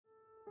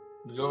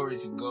Glory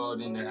to God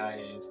in the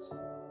highest.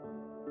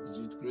 It's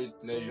with great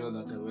pleasure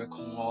that I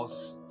welcome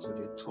us to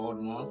the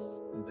third month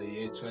in the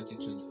year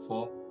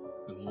 2024,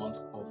 the month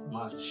of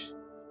March.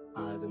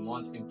 And as the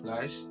month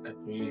implies, I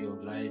pray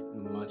your life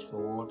will march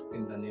forward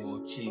in the name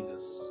of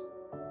Jesus.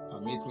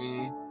 Permit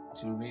me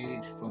to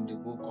read from the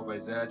book of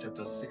Isaiah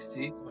chapter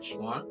 60, verse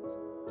 1.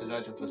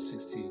 Isaiah chapter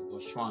 60,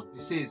 verse 1.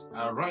 It says,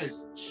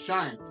 "Arise,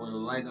 shine, for your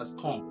light has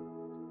come,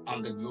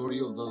 and the glory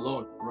of the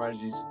Lord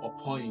rises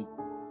upon you."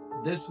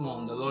 This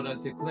month, the Lord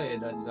has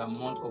declared that it's a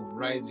month of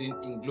rising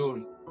in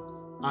glory.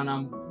 And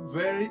I'm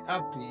very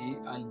happy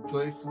and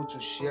joyful to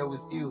share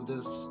with you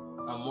this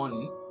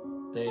morning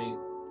the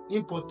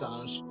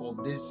importance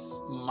of this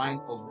mind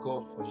of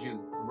God for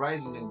you,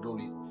 rising in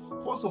glory.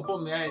 First of all,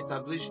 may I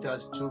establish that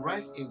to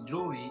rise in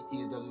glory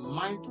is the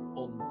mind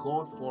of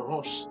God for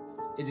us.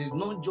 It is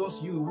not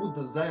just you who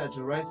desire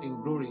to rise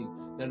in glory.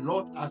 The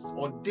Lord has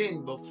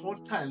ordained before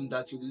time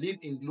that you live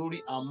in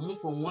glory and move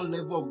from one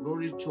level of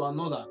glory to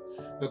another.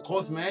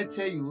 Because may I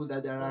tell you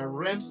that there are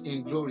realms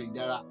in glory,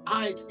 there are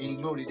heights in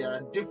glory, there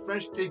are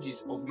different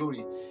stages of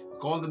glory.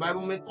 Because the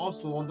Bible makes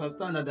us to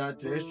understand that there are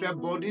terrestrial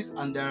bodies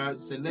and there are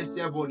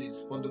celestial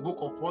bodies. From the book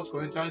of 1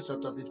 Corinthians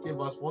chapter 15,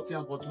 verse 40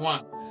 and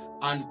 41.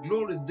 And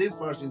glory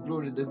differs in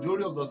glory. The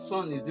glory of the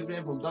sun is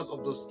different from that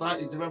of the star,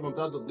 is different from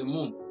that of the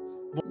moon.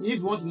 But if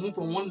you want to move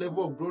from one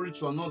level of glory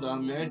to another,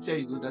 may I tell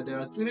you that there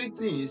are three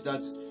things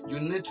that you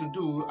need to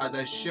do as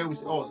I share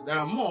with us. There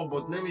are more,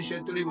 but let me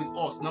share three with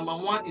us. Number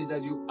one is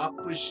that you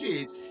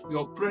appreciate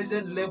your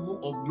present level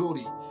of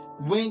glory.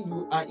 When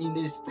you are in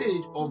a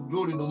stage of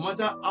glory, no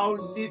matter how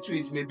little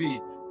it may be,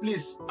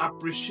 please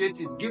appreciate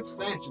it. Give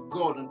thanks to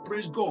God and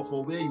praise God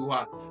for where you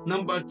are.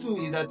 Number two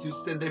is that you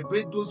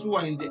celebrate those who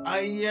are in the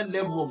higher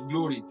level of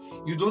glory.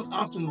 You don't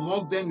have to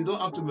mock them. You don't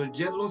have to be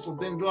jealous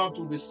of them. You don't have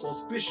to be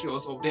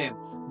suspicious of them.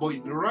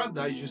 But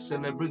rather, you should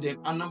celebrate them.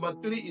 And number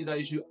three is that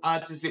you should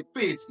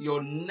anticipate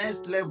your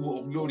next level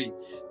of glory.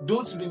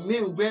 Don't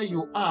remain where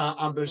you are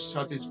and be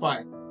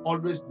satisfied.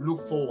 Always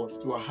look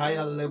forward to a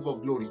higher level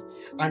of glory.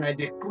 And I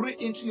decree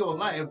into your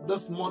life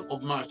this month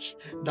of March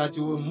that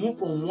you will move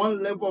from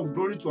one level of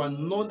glory to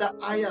another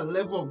higher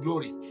level of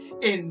glory.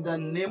 In the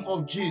name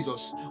of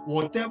Jesus,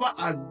 whatever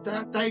has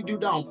tied you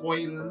down for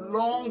a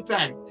long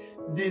time,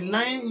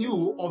 denying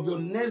you of your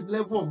next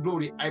level of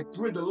glory, I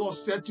pray the Lord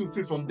set you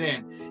free from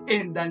them.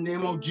 In the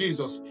name of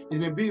Jesus, it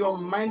may be your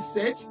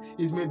mindset,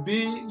 it may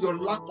be your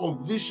lack of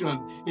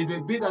vision, it may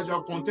be that you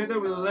are contented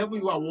with the level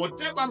you are.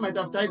 Whatever might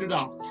have tied you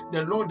down,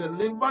 the Lord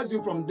delivers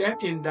you from them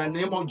in the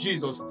name of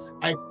Jesus.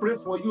 I pray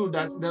for you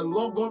that the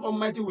Lord God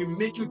Almighty will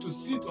make you to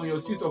sit on your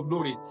seat of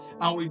glory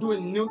and will do a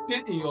new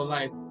thing in your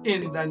life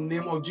in the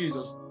name of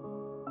Jesus.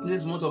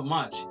 This month of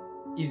March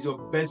is your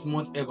best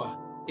month ever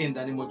in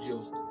the name of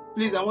Jesus.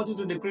 Please, I want you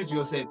to decree to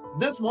yourself,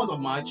 this month of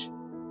March,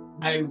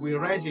 I will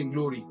rise in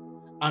glory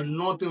and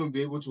nothing will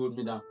be able to hold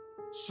me down.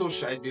 So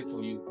shall it be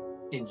for you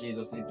in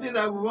Jesus' name. Please,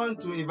 I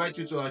want to invite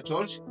you to our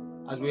church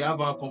as we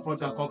have our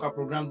Confront and Conquer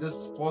program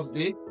this first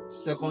day,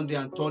 second day,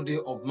 and third day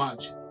of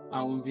March.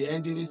 And we'll be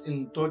ending it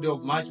in third day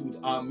of March with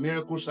our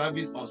miracle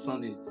service on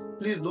Sunday.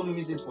 Please don't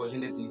miss it for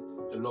anything.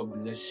 The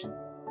Lord bless you.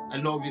 I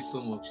love you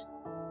so much.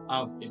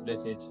 Have a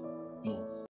blessed month.